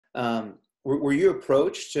Were you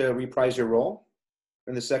approached to reprise your role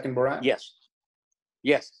in the second Borat Yes.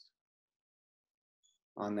 Yes.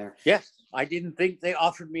 on there? Yes. I didn't think they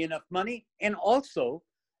offered me enough money. And also,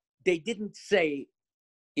 they didn't say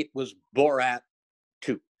it was Borat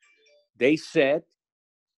 2. They said,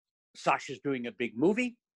 Sasha's doing a big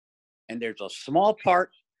movie, and there's a small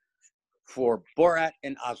part for Borat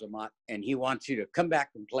and Azamat, and he wants you to come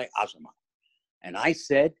back and play Azamat. And I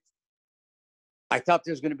said, I thought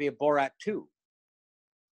there was going to be a Borat 2.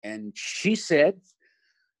 And she said,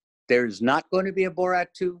 there's not going to be a Borat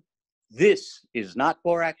 2. This is not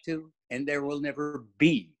Borat 2, and there will never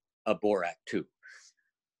be a Borat 2.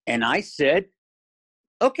 And I said,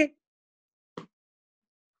 okay,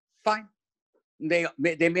 fine. They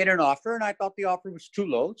made an offer, and I thought the offer was too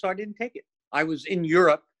low, so I didn't take it. I was in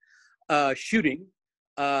Europe shooting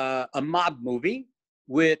a mob movie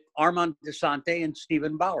with Armand Assante and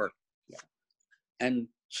Stephen Bauer. Yeah. And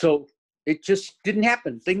so it just didn't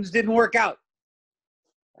happen. Things didn't work out.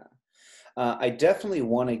 I definitely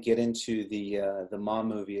want to get into the mom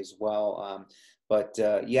movie as well. But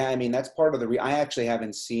yeah, I mean, that's part of the I actually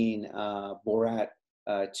haven't seen Borat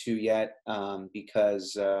 2 yet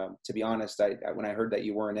because to be honest, when I heard that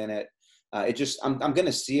you weren't in it, it just I'm going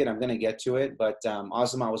to see it. I'm going to get to it. But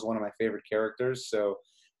Azamat was one of my favorite characters, so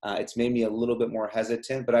it's made me a little bit more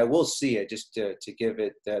hesitant. But I will see it just to give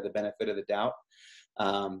it the benefit of the doubt.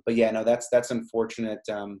 But yeah, no, that's unfortunate.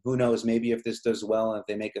 Who knows? Maybe if this does well, and if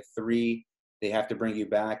they make a 3, they have to bring you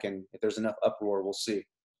back, and if there's enough uproar, we'll see.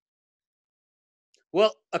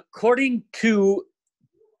 Well, according to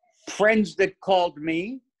friends that called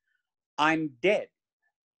me, I'm dead,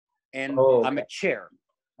 and okay. I'm a chair.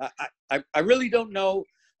 I really don't know.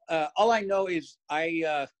 All I know is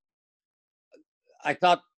I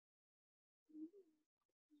thought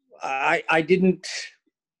I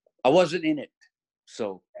wasn't in it.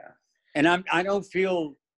 So, yeah. And I don't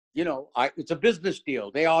feel, it's a business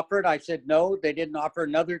deal. They offered, I said no. They didn't offer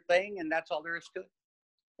another thing, and that's all there is to it.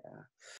 Yeah.